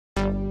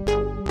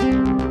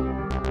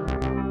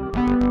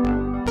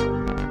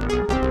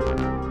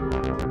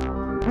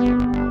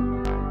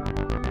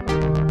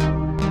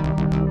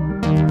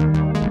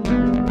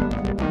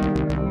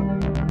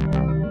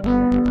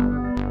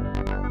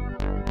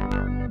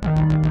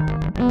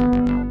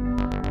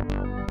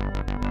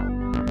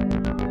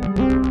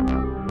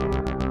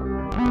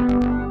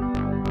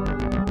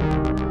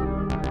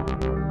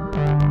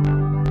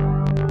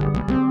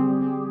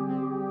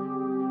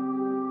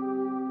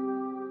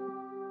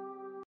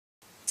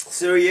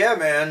So yeah,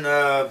 man,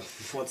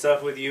 what's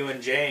up with you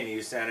and Jane?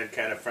 You sounded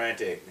kind of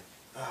frantic.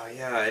 Oh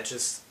yeah, I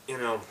just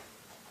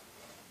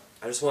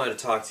wanted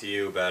to talk to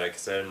you about it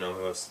because I didn't know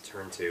who else to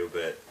turn to,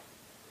 but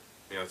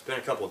it's been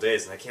a couple of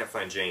days and I can't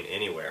find Jane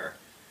anywhere.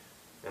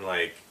 And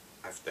like,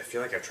 I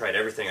feel like I've tried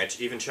everything. I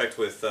even checked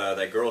with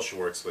that girl she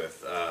works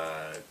with,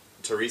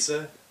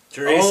 Teresa.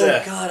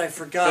 Teresa. Oh God, I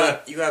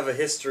forgot. You have a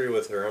history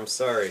with her. I'm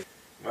sorry.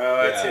 Well,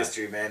 that's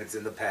history, man. It's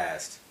in the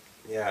past.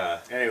 Yeah.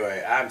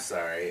 Anyway, I'm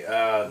sorry.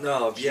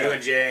 No, yeah. You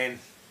and Jane.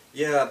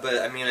 Yeah, but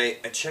I mean, I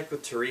checked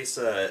with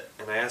Teresa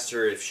and I asked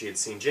her if she had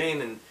seen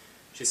Jane, and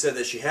she said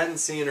that she hadn't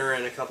seen her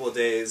in a couple of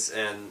days,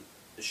 and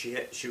she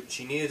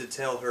needed to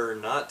tell her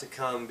not to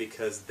come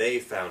because they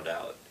found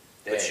out,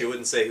 but she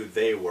wouldn't say who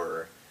they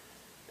were.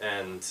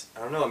 And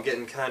I don't know, I'm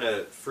getting kind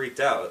of freaked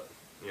out.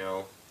 I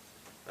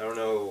don't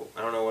know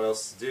what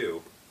else to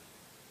do.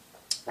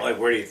 Like,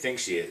 where do you think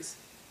she is?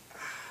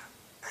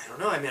 I don't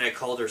know. I mean, I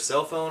called her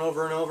cell phone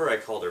over and over. I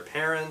called her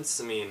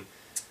parents. I mean,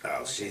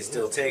 oh, she's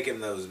still taking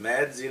those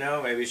meds.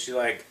 Maybe she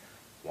like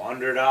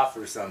wandered off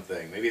or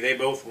something. Maybe they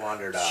both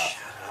wandered off.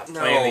 Shut up.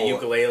 Playing the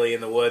ukulele in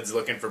the woods,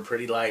 looking for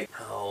pretty light.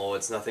 No,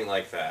 it's nothing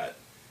like that.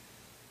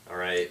 All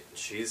right,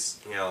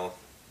 she's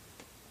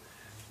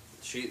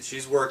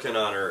she's working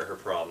on her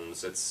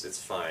problems.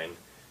 It's fine,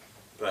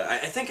 but I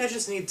think I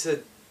just need to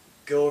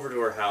go over to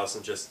her house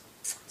and just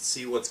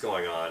see what's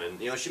going on. And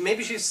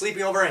maybe she's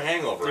sleeping over a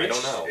hangover. I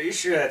don't know. Are you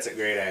sure that's a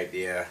great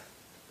idea?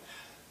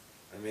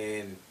 I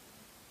mean,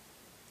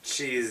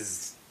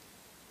 she's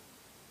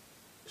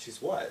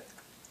what?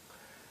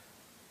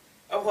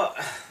 Oh, well,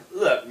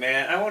 look,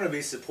 man, I want to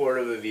be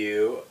supportive of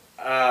you.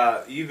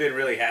 You've been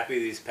really happy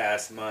these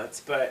past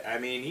months, but I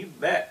mean, you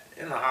met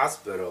in the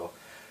hospital.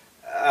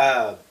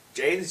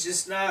 Jane's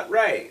just not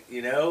right.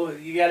 You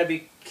got to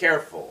be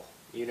careful.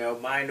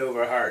 Mind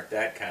over heart,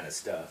 that kind of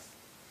stuff.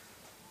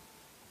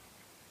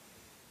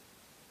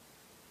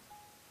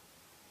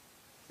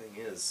 Thing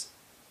is,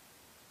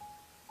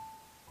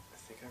 I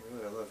think I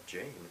really love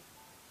Jane.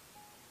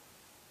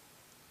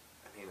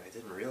 I mean, I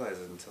didn't realize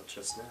it until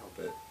just now,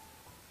 but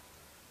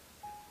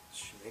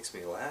she makes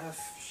me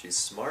laugh. She's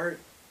smart.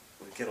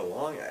 We get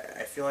along.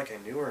 I feel like I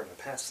knew her in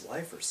a past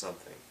life or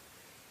something.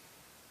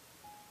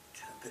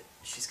 God, but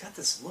she's got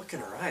this look in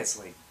her eyes,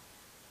 like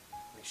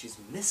she's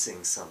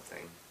missing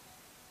something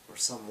or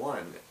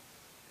someone.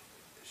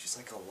 She's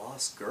like a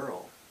lost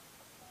girl.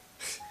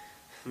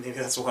 Maybe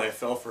that's why I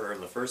fell for her in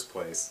the first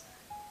place.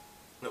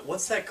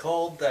 What's that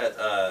called?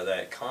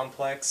 That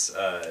complex?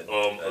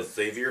 A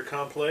savior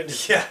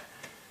complex? Yeah.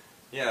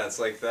 Yeah, it's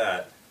like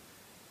that.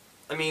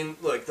 I mean,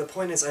 look, the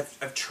point is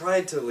I've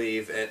tried to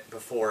leave it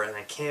before and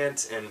I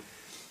can't, and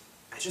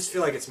I just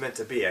feel like it's meant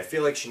to be. I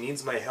feel like she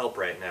needs my help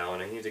right now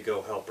and I need to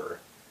go help her.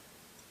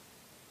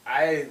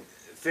 I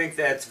think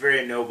that's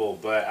very noble,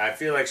 but I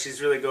feel like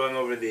she's really going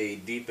over the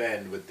deep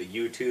end with the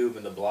YouTube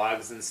and the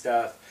blogs and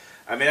stuff.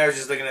 I mean, I was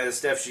just looking at the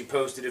stuff she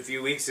posted a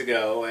few weeks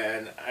ago,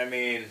 and I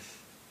mean...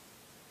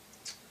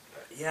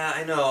 Yeah,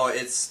 I know,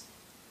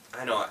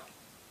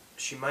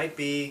 she might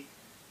be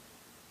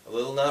a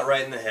little not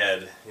right in the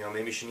head.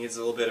 Maybe she needs a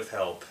little bit of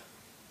help.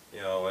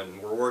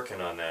 And we're working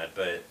on that,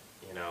 but,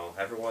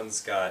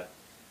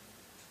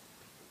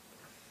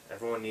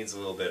 everyone needs a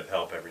little bit of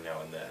help every now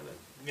and then.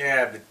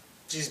 Yeah, but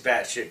she's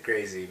batshit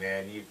crazy,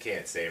 man. You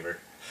can't save her.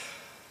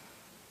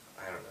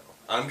 I don't know.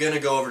 I'm gonna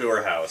go over to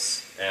her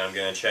house, and I'm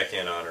gonna check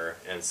in on her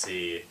and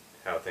see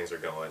how things are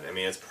going. I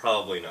mean, it's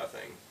probably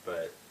nothing,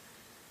 but,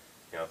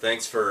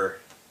 thanks for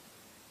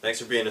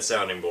being a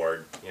sounding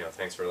board.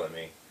 Thanks for letting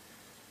me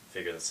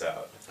figure this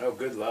out. Oh,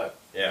 good luck.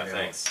 Yeah,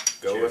 thanks.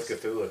 Go Cheers.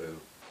 with Cthulhu.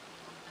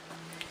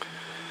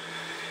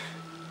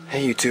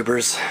 Hey,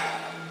 YouTubers.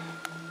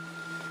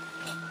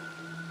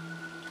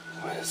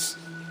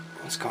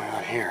 What's going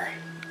on here?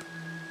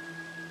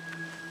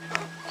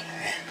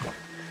 Okay.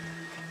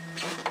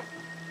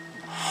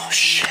 Oh,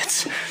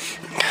 shit.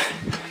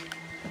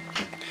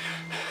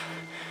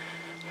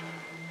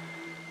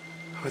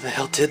 Who the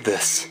hell did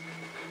this?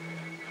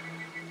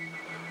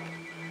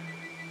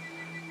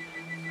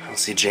 I don't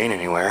see Jane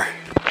anywhere.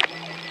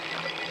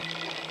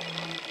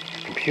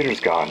 The computer's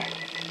gone.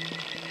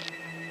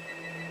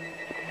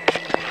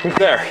 Who's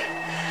there?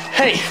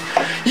 Hey!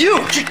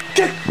 You!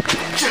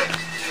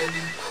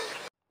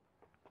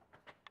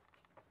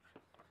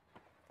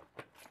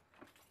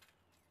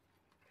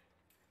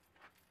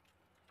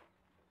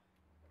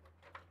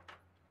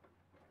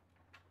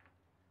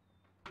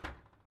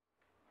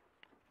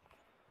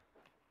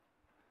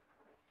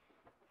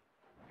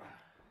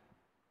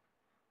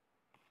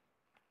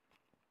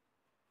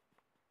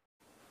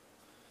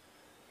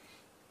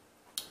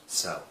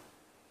 So,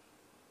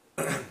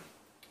 hi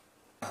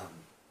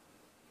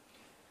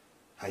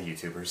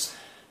YouTubers.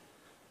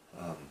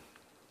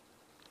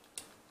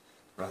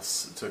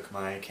 Russ took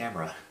my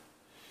camera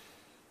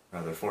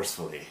rather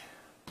forcefully,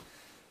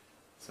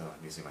 so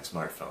I'm using my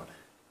smartphone.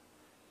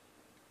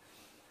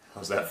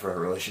 How's that for a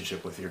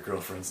relationship with your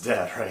girlfriend's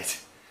dad,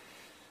 right?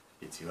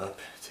 Beats you up,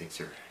 takes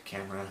your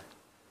camera.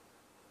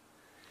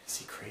 Is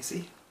he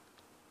crazy?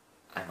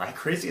 Am I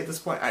crazy at this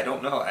point? I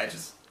don't know, I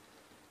just...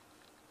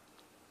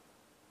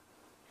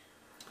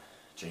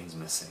 Jane's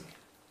missing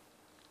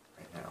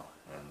right now,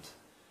 and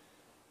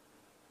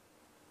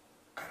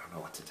I don't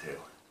know what to do.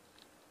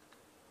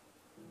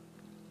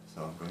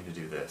 So I'm going to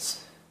do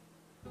this.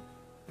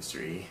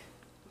 Mr. E,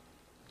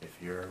 if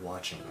you're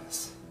watching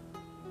this,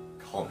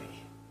 call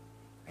me.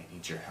 I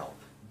need your help.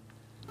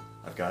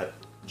 I've got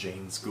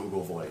Jane's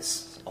Google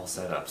Voice all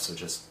set up, so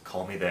just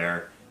call me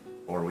there,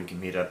 or we can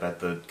meet up at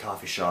the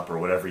coffee shop or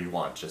whatever you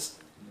want.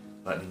 Just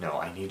let me know.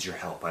 I need your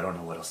help. I don't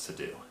know what else to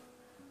do.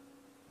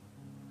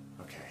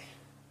 Okay.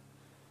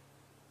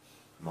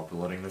 I'm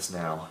uploading this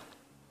now.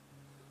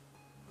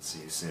 I'll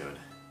see you soon.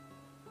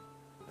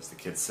 As the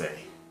kids say,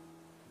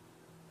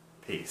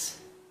 peace.